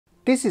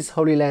This is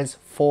Hollyland's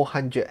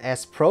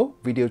 400S Pro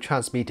video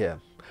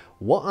transmitter.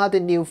 What are the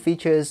new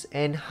features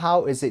and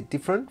how is it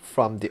different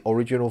from the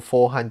original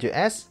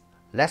 400S?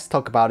 Let's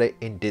talk about it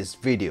in this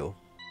video.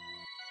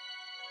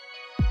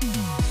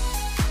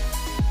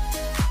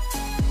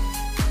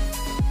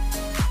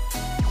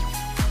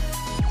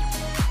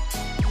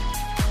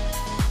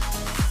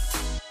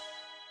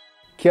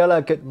 Kia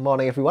ora, good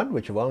morning everyone,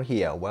 Richard Wong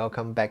here.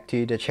 Welcome back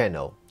to the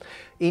channel.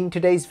 In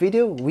today's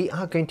video, we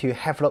are going to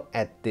have a look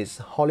at this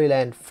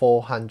Hollyland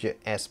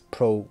 400S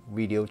Pro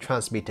video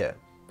transmitter.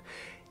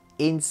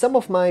 In some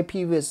of my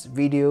previous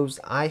videos,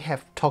 I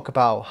have talked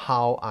about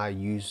how I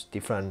use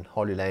different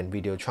Hollyland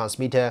video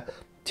transmitter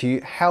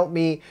to help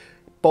me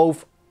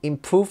both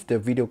improve the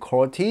video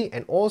quality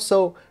and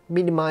also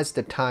minimize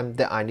the time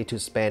that I need to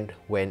spend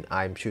when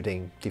I'm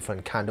shooting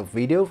different kind of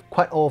video.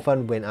 Quite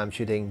often when I'm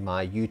shooting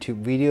my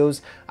YouTube videos,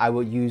 I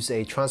will use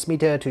a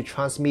transmitter to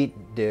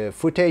transmit the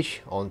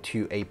footage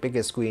onto a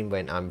bigger screen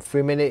when I'm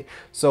filming it,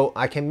 so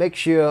I can make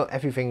sure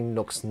everything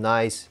looks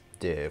nice,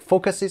 the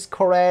focus is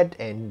correct,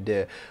 and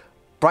the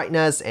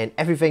brightness and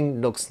everything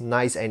looks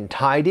nice and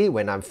tidy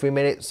when I'm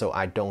filming it, so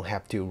I don't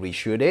have to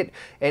reshoot it.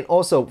 And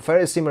also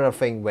very similar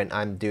thing when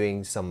I'm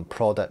doing some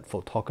product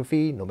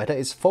photography, no matter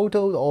it's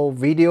photo or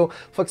video.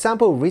 For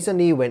example,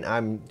 recently when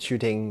I'm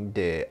shooting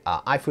the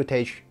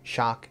iFootage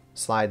Shark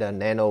Slider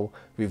Nano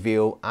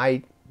review,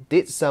 I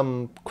did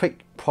some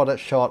quick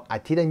product shot. I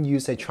didn't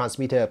use a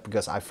transmitter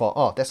because I thought,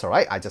 oh, that's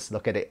alright, I just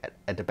look at it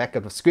at the back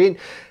of the screen,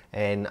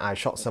 and I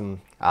shot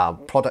some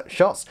product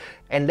shots.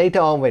 And later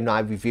on when I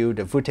review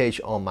the footage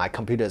on my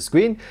computer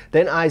screen,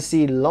 then I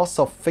see lots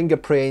of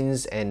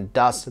fingerprints and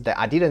dust that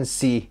I didn't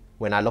see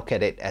when I look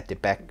at it at the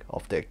back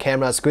of the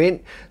camera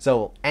screen.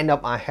 So end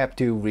up I have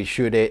to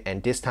reshoot it,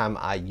 and this time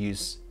I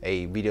use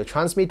a video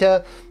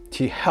transmitter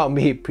to help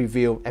me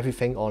preview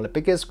everything on the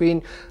bigger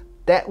screen.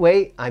 That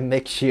way, I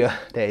make sure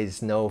there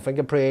is no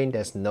fingerprint,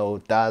 there's no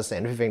dust,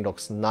 and everything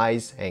looks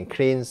nice and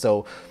clean.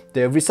 So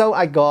the result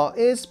I got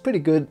is pretty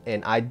good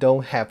and I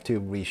don't have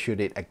to reshoot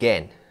it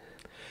again.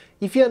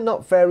 If you're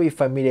not very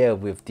familiar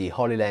with the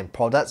Hollyland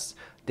products,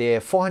 the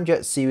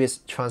 400 series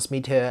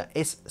transmitter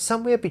is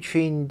somewhere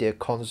between the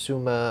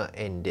consumer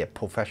and the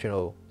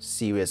professional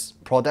series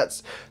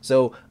products.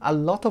 So a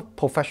lot of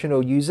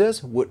professional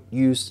users would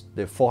use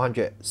the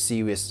 400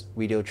 series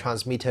video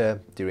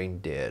transmitter during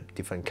their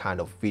different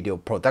kind of video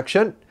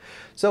production.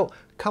 So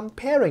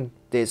comparing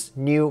this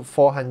new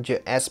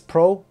 400S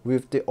Pro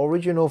with the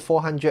original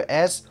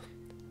 400S,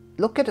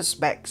 look at the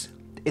specs.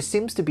 It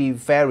seems to be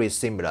very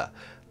similar.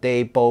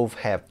 They both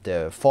have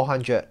the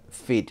 400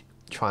 feet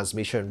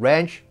transmission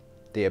range.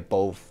 They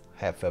both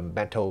have a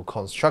metal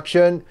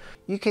construction.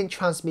 You can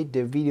transmit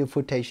the video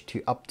footage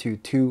to up to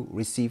 2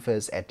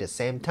 receivers at the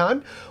same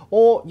time,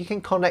 or you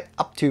can connect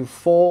up to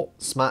 4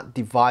 smart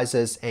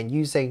devices, and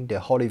using the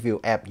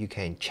HollyView app you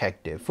can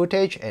check the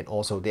footage, and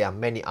also there are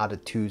many other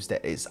tools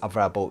that is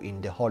available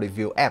in the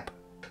HollyView app.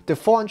 The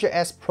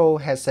 400S Pro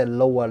has a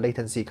lower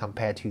latency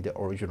compared to the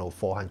original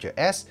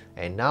 400S,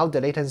 and now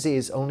the latency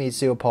is only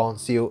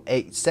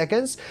 0.08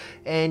 seconds,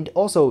 and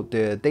also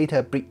the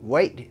data bit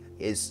rate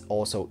is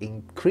also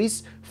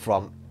increased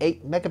from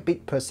 8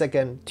 megabit per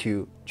second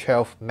to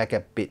 12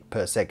 megabit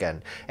per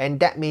second, and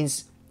that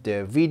means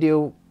the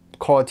video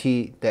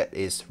quality that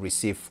is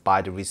received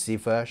by the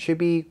receiver should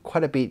be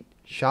quite a bit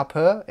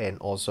sharper and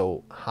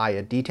also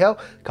higher detail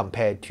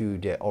compared to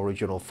the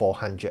original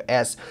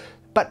 400S.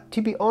 But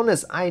to be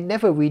honest, I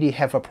never really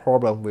have a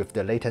problem with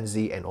the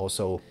latency and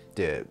also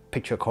the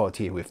picture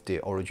quality with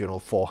the original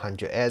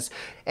 400S,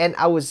 and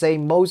I would say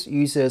most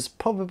users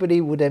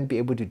probably wouldn't be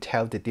able to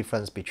tell the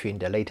difference between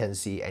the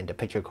latency and the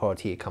picture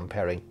quality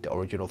comparing the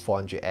original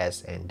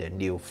 400S and the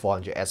new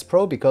 400S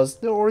Pro, because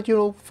the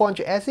original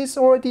 400S is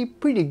already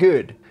pretty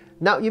good.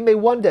 Now you may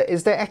wonder,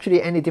 is there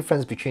actually any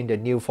difference between the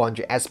new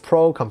 400S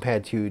Pro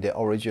compared to the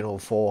original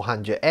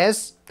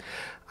 400S?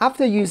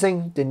 After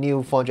using the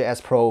new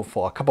 400S Pro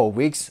for a couple of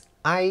weeks,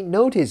 I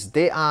noticed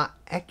there are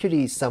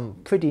actually some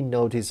pretty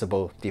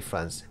noticeable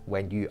difference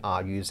when you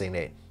are using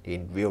it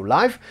in real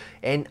life,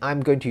 and I'm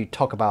going to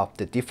talk about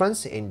the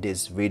difference in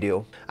this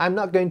video. I'm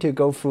not going to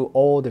go through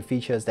all the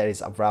features that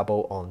is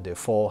available on the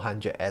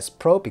 400S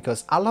Pro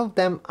because a lot of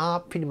them are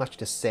pretty much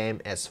the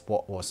same as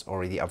what was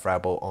already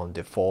available on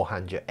the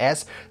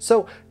 400S.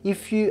 So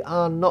if you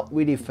are not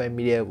really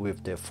familiar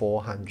with the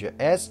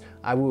 400S,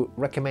 I would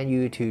recommend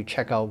you to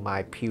check out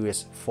my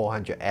previous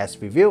 400S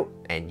review,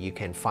 and you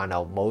can find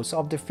out most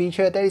of the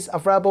feature that is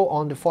available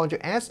on the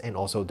 400S and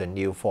also the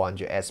new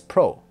 400S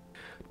Pro.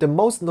 The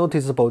most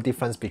noticeable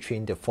difference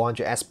between the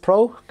 400S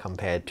Pro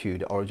compared to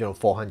the original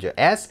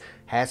 400S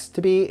has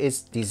to be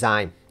its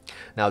design.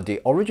 Now the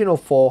original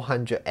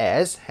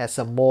 400S has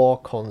a more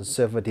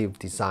conservative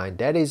design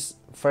that is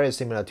very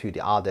similar to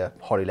the other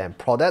Hollyland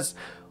products,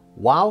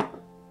 while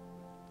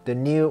the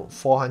new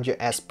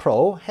 400S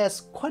Pro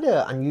has quite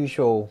an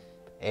unusual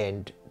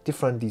and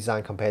different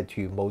design compared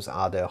to most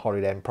other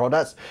Hollyland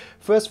products.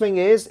 First thing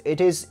is,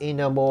 it is in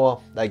a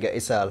more like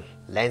it's a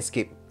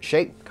landscape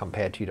shape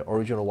compared to the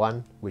original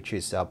one, which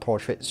is a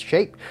portrait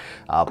shape.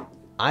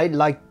 I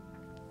like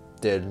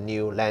the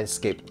new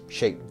landscape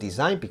shape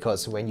design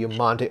because when you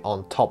mount it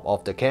on top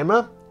of the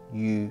camera,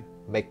 you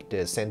make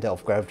the center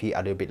of gravity a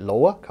little bit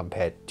lower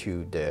compared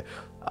to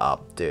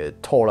the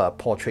taller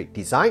portrait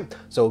design.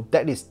 So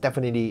that is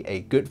definitely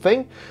a good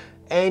thing.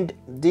 And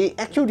the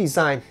actual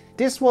design,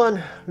 this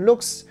one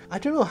looks, I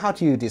don't know how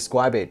to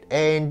describe it.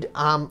 And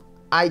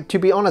to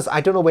be honest,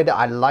 I don't know whether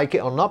I like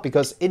it or not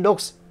because it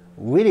looks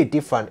really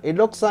different. It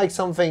looks like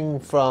something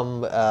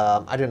from,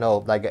 I don't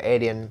know, like an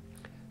alien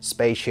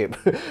spaceship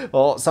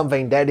or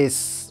something that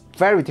is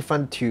very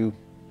different to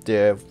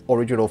the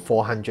original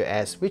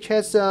 400S, which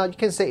has, you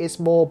can say it's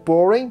more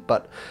boring,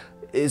 but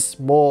it's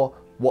more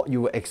what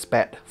you would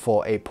expect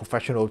for a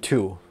professional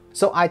tool.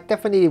 So I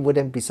definitely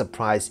wouldn't be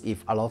surprised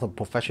if a lot of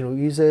professional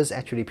users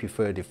actually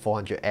prefer the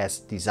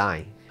 400S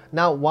design.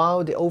 Now,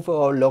 while the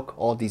overall look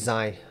or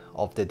design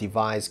of the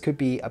device could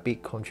be a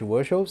bit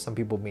controversial, some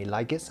people may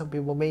like it, some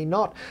people may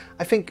not.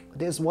 I think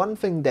there's one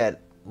thing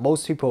that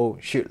most people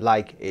should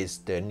like is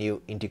the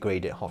new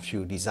integrated hot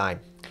shoe design.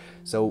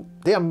 So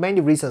there are many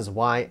reasons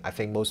why I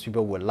think most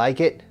people would like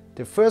it.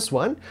 The first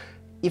one,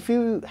 if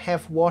you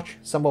have watched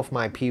some of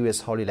my previous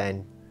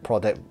Hollyland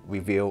product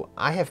review,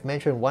 I have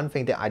mentioned one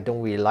thing that I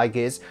don't really like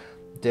is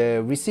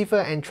the receiver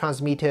and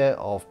transmitter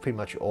of pretty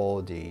much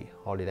all the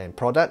Hollyland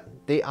product.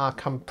 They are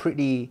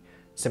completely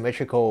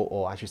symmetrical,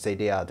 or I should say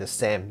they are the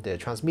same. The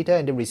transmitter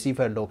and the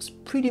receiver looks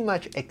pretty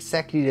much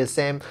exactly the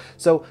same.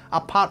 So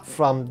apart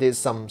from there's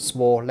some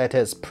small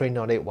letters print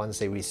on it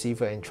once a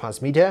receiver and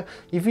transmitter,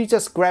 if you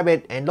just grab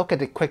it and look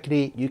at it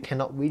quickly, you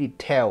cannot really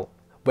tell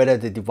whether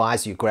the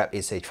device you grab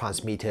is a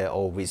transmitter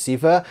or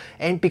receiver.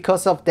 And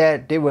because of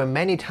that, there were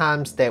many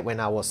times that when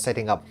I was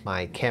setting up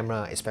my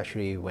camera,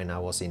 especially when I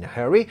was in a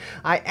hurry,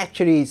 I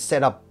actually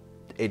set up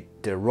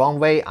it the wrong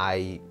way.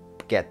 I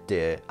get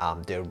the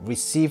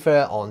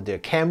receiver on the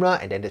camera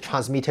and then the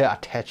transmitter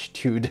attached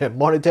to the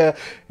monitor,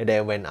 and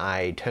then when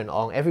I turn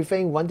on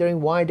everything,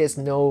 wondering why there's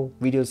no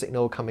video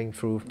signal coming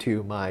through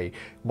to my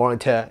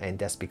monitor, and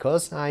that's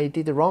because I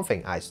did the wrong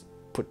thing. I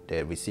put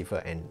the receiver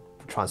and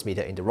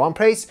transmitter in the wrong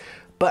place.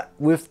 But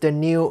with the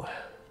new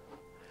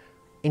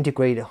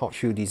integrated hot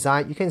shoe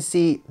design, you can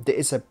see there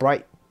is a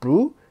bright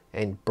blue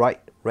and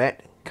bright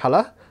red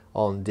color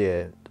on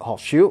the hot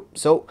shoe.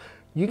 So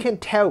you can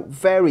tell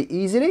very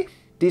easily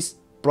this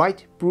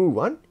bright blue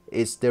one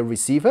is the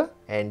receiver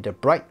and the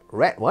bright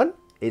red one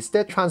is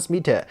the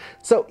transmitter.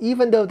 So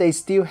even though they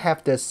still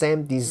have the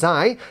same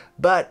design,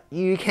 but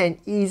you can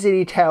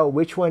easily tell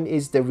which one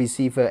is the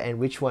receiver and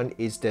which one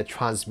is the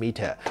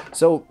transmitter.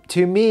 So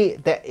to me,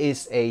 that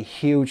is a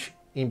huge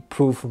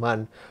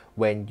improvement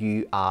when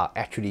you are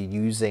actually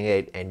using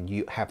it and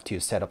you have to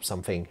set up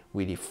something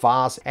really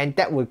fast, and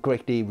that will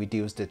greatly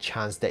reduce the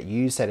chance that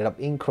you set it up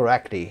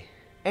incorrectly.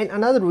 And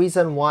another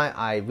reason why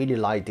I really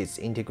like this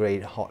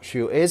integrated hot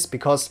shoe is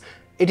because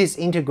it is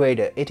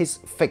integrated, it is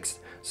fixed.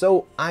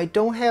 So I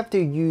don't have to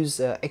use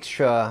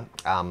extra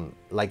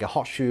like a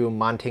hot shoe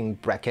mounting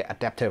bracket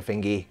adapter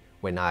thingy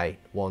when I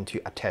want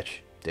to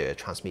attach the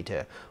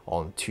transmitter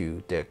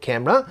onto the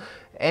camera.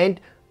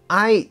 And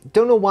I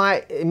don't know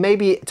why,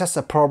 maybe just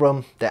a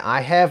problem that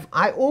I have.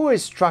 I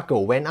always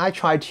struggle when I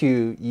try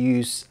to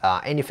use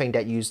anything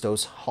that use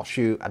those hot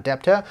shoe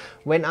adapter.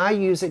 When I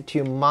use it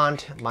to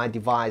mount my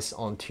device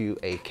onto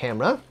a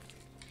camera,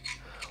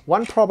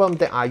 one problem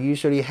that I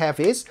usually have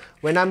is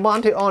when I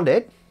mount it on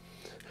it,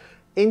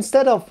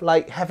 instead of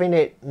like having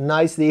it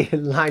nicely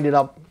lined it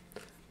up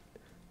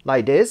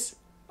like this,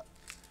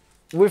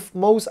 with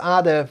most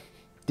other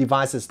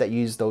devices that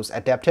use those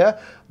adapter,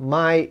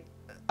 my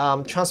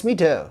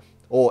transmitter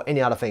or any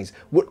other things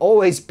would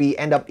always be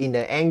end up in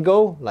an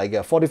angle like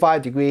a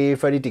 45 degree,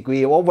 30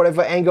 degree, or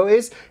whatever angle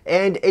is,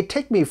 and it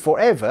takes me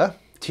forever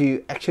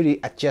to actually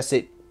adjust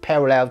it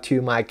parallel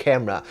to my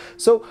camera.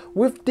 So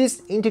with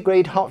this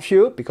integrated hot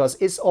shoe, because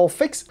it's all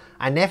fixed,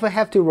 I never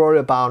have to worry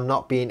about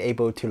not being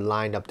able to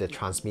line up the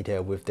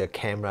transmitter with the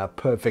camera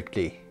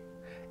perfectly.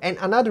 And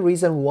another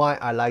reason why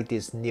I like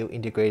this new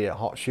integrated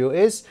hot shoe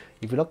is,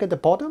 if you look at the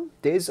bottom,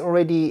 there is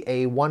already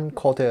a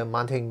 1/4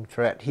 mounting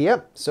thread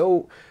here.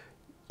 So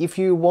if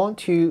you want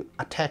to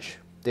attach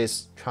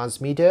this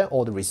transmitter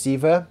or the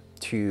receiver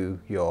to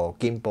your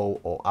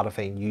gimbal or other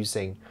thing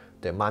using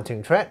the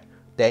mounting thread,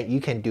 then you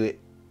can do it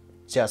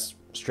just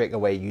straight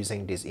away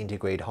using this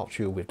integrated hot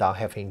shoe without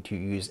having to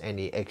use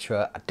any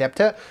extra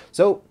adapter.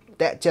 So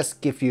that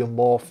just gives you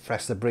more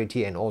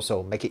flexibility and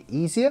also make it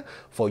easier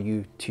for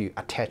you to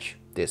attach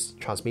this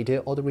transmitter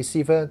or the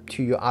receiver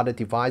to your other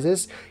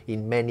devices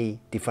in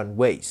many different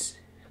ways.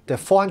 The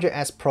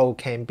 400S Pro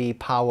can be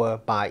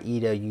powered by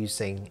either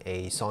using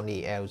a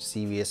Sony L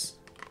series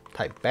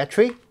type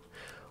battery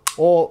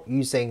or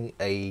using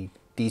a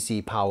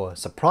DC power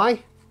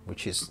supply,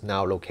 which is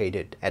now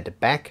located at the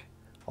back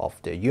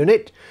of the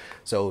unit.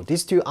 So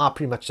these two are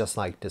pretty much just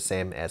like the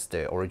same as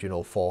the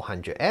original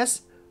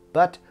 400S,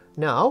 but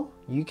now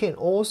you can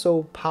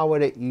also power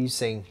it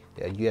using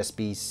the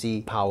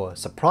USB-C power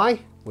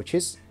supply, which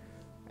is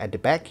at the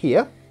back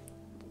here.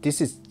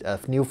 this is a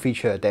new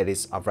feature that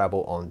is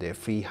available on the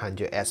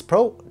 300S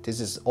Pro. This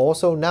is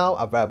also now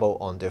available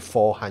on the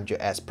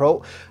 400S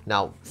Pro.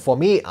 Now, for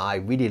me, I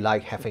really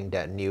like having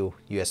that new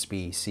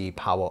USB-C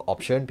power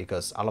option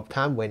because a lot of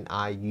time when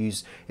I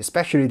use,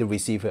 especially the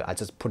receiver, I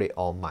just put it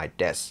on my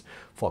desk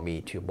for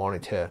me to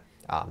monitor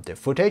the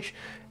footage,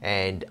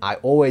 and I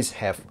always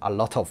have a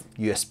lot of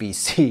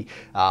USB-C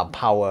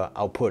power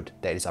output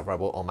that is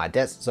available on my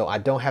desk, so I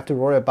don't have to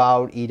worry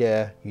about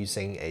either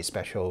using a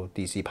special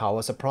DC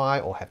power supply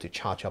or have to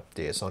charge up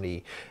the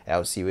Sony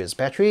L series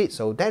battery.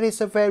 So that is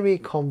a very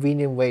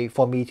convenient way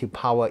for me to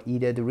power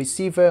either the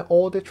receiver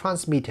or the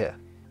transmitter.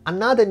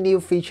 Another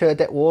new feature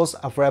that was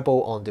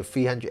available on the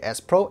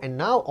 300S Pro and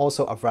now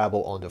also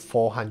available on the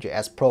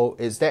 400S Pro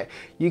is that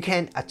you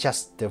can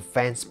adjust the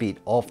fan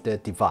speed of the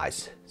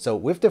device. So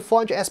with the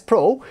 400S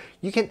Pro,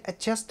 you can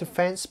adjust the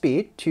fan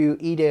speed to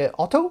either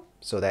auto,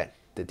 so that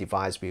the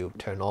device will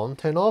turn on,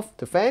 turn off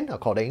the fan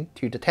according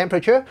to the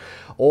temperature,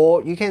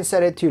 or you can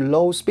set it to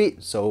low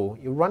speed, so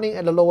you're running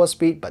at a lower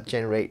speed but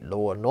generate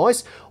lower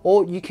noise,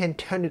 or you can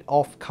turn it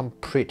off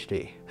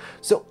completely.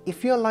 So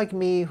if you're like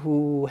me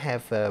who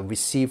have a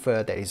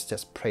receiver that is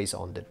just placed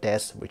on the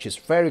desk, which is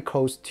very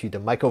close to the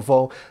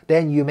microphone,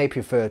 then you may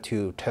prefer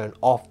to turn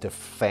off the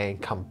fan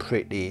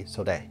completely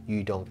so that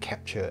you don't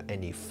capture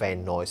any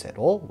fan noise at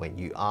all when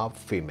you are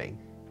filming.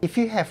 If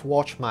you have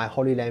watched my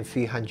Hollyland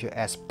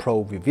 300S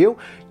Pro review,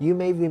 you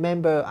may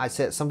remember I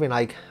said something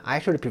like, I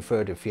actually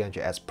prefer the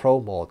 300S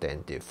Pro more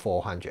than the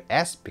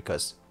 400S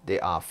because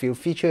there are a few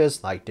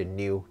features like the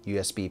new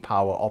USB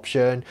power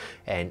option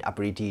and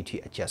ability to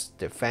adjust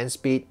the fan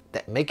speed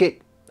that make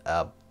it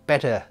a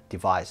better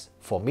device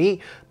for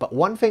me. But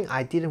one thing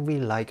I didn't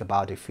really like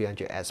about the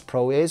 300S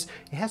Pro is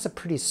it has a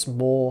pretty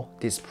small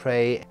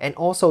display, and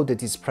also the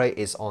display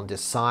is on the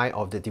side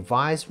of the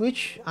device,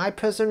 which I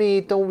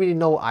personally don't really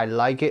know I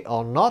like it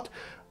or not.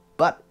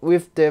 But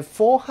with the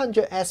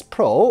 400S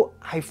Pro,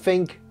 I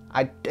think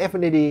I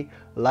definitely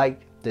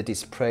like the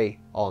display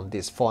on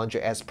this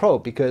 400S Pro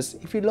because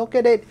if you look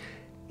at it,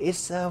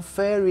 it's a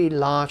very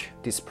large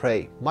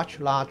display,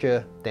 much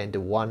larger than the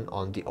one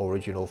on the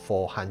original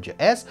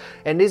 400S,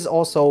 and it's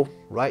also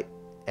right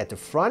at the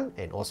front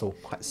and also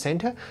quite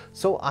center,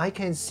 so I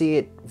can see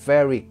it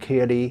very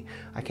clearly.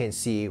 I can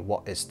see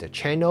what is the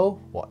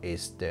channel, what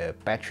is the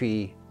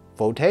battery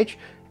voltage,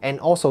 and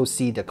also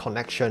see the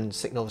connection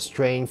signal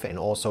strength and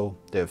also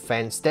the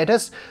fan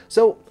status.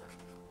 So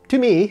to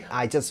me,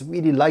 I just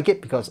really like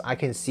it because I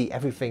can see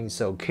everything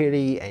so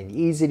clearly and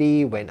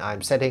easily when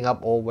I'm setting up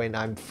or when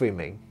I'm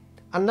filming.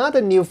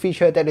 Another new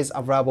feature that is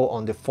available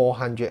on the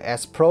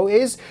 400S Pro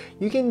is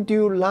you can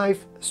do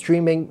live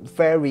streaming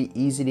very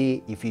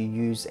easily if you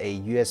use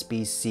a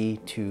USB-C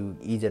to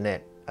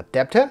Ethernet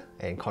adapter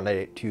and connect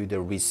it to the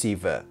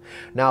receiver.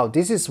 Now,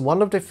 this is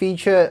one of the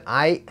features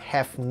I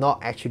have not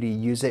actually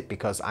used it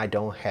because I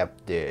don't have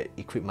the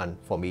equipment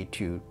for me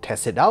to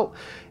test it out.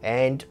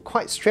 And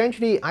quite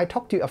strangely, I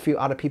talked to a few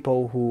other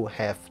people who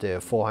have the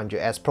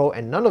 400S Pro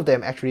and none of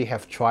them actually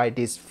have tried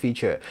this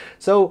feature.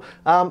 So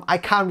I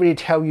can't really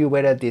tell you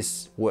whether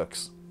this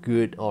works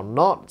good or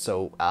not.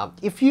 So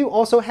if you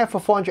also have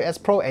a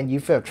 400S Pro and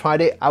if you have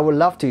tried it, I would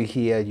love to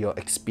hear your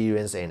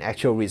experience and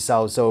actual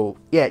results. So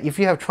yeah, if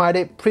you have tried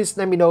it, please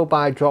let me know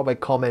by drop a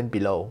comment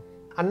below.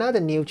 Another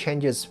new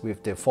changes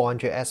with the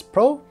 400S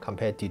Pro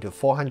compared to the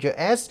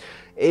 400S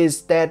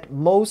is that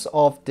most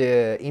of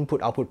the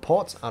input-output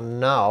ports are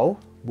now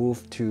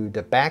moved to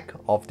the back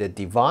of the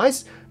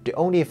device. The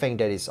only thing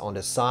that is on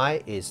the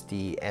side is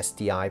the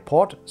SDI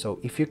port. So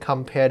if you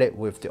compare it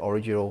with the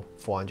original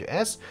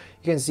 400S,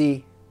 you can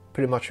see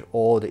pretty much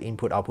all the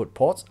input-output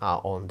ports are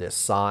on the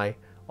side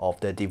of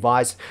the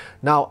device.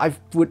 Now, I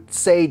would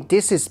say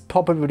this is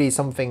probably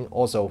something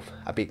also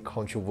a bit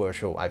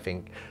controversial. I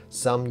think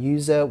some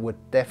user would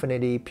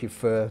definitely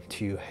prefer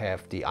to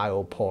have the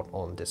I/O port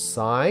on the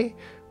side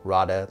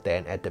rather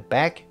than at the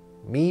back.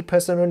 Me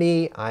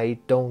personally, I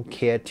don't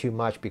care too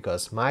much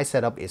because my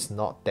setup is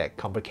not that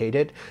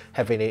complicated.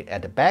 Having it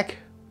at the back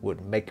would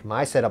make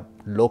my setup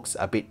looks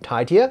a bit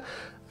tighter,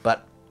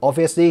 but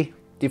obviously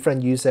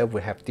different users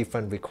will have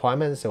different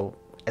requirements. So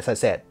as I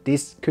said,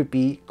 this could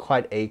be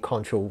quite a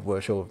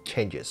controversial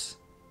changes.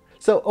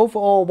 So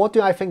overall, what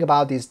do I think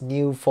about this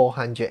new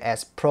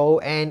 400S Pro,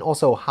 and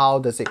also how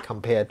does it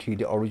compare to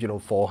the original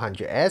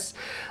 400S?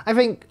 I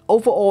think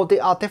overall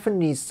there are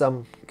definitely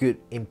some good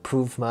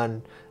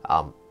improvement,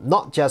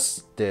 not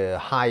just the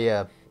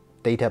higher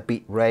data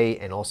bit rate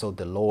and also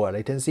the lower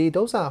latency.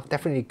 Those are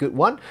definitely good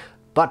one,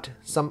 but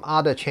some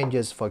other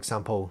changes, for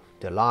example,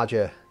 the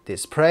larger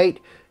display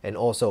and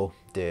also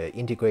the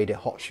integrated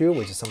hot shield,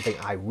 which is something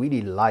I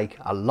really like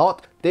a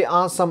lot. There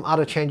are some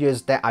other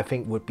changes that I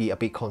think would be a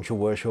bit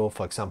controversial.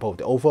 For example,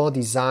 the overall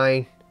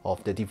design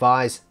of the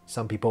device.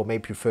 Some people may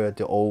prefer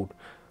the old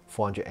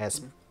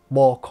 400S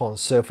more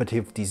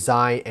conservative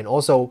design, and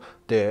also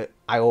the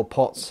I/O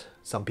ports.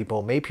 Some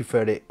people may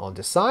prefer it on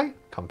the side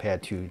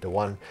compared to the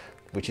one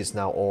which is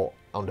now all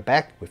on the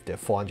back with the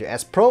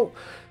 400S Pro.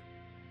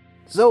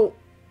 So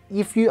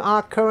if you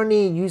are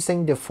currently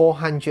using the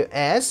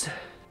 400S,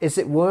 is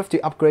it worth to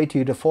upgrade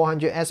to the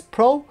 400S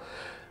Pro?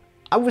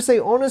 I would say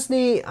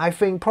honestly, I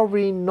think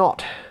probably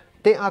not.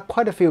 There are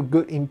quite a few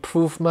good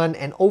improvements,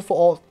 and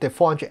overall the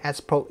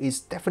 400S Pro is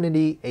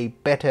definitely a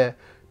better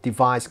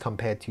device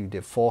compared to the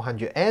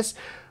 400S.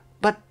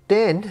 But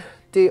then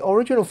the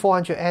original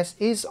 400S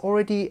is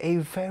already a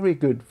very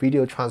good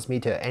video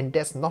transmitter, and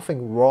there's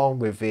nothing wrong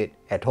with it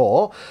at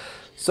all.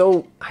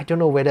 So I don't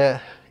know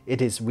whether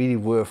it is really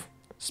worth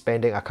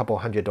spending a couple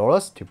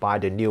 $100 to buy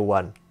the new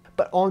one.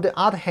 But on the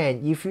other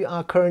hand, if you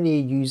are currently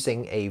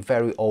using a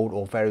very old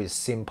or very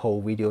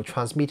simple video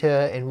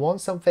transmitter and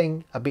want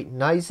something a bit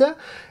nicer,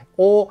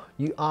 or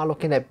you are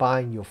looking at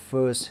buying your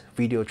first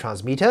video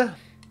transmitter,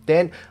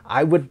 then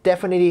I would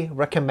definitely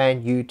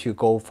recommend you to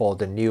go for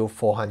the new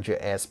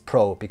 400S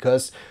Pro,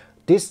 because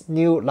this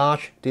new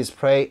large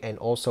display and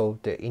also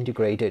the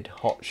integrated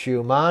hot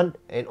shield mount,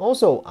 and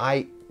also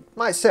I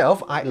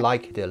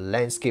like the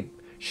landscape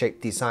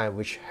shape design,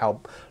 which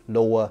help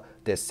lower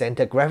the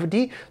center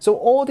gravity. So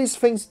all these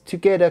things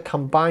together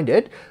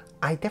combined,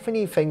 I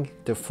definitely think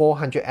the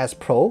 400S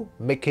Pro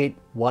make it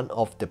one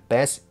of the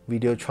best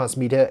video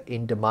transmitter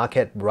in the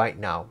market right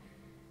now.